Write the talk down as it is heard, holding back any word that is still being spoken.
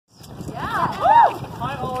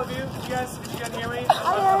guys? Can you guys hear me?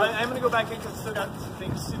 I'm going to go back in because I still got some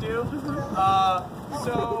things to do.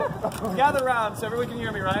 So, gather around so everyone can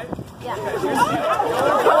hear me, right? Yeah. Okay, here's the deal.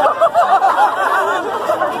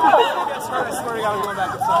 I swear to God, I'm going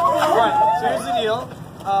back inside. Alright, so here's the deal.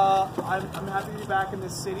 I'm happy to be back in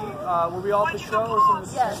this city. Were we all at the show or someone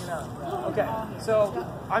just hanging out? Okay, so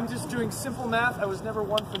I'm just doing simple math. I was never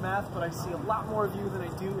one for math, but I see a lot more of you than I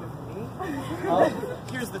do of me.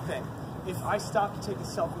 Here's the thing. If I stop to take a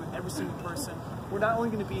selfie with every single person, we're not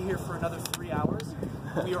only going to be here for another 3 hours,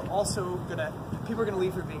 we are also going to, people are going to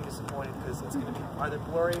leave here being disappointed because it's going to be either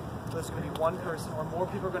blurry, or there's going to be one person, or more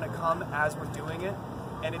people are going to come as we're doing it,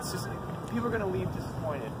 and it's just, people are going to leave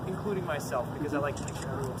disappointed, including myself, because I like to make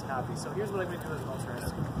sure everyone's happy. So here's what I'm going to do as an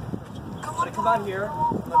alternative. I'm going to come out here,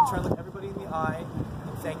 I'm going to try to look everybody in the eye,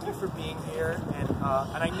 and thank you for being here, and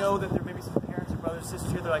I know that there may be some parents or brothers,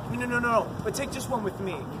 sisters here, they're like, no, but take just one with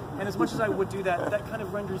me. And as much as I would do that, that kind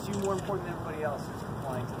of renders you more important than everybody else who's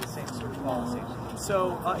applying to the same sort of policy.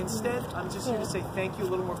 So instead, I'm just here to say thank you a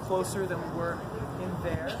little more closer than we were in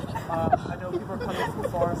there. I know people are coming from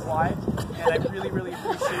far and wide, and I really, really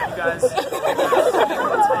appreciate you guys taking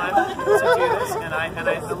the time to do this. And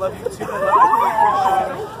I love you too. I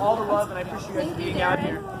appreciate all the love, and I appreciate you guys being out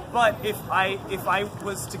here. But if I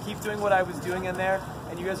was to keep doing what I was doing in there,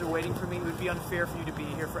 and you guys are waiting for me, it would be unfair for you to be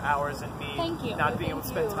here for hours and me not being able to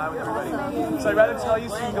spend time with everybody. So I'd rather tell you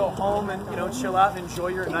so you can go home and chill out and enjoy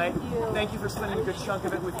your night. Thank you for spending a good chunk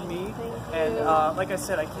of it with me. And like I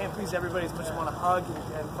said, I can't please everybody as much as I want to hug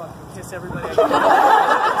and fucking kiss everybody.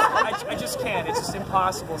 I just can't. It's just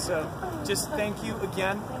impossible. So just thank you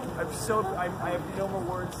again. I have no more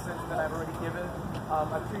words than I've already given.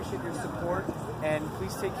 I appreciate your support, and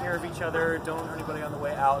please take care of each other. Don't hurt anybody on the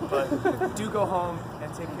way out, but do go home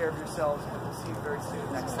and take care of yourselves, and we'll see you very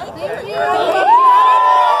soon next time. Thank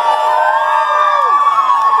you.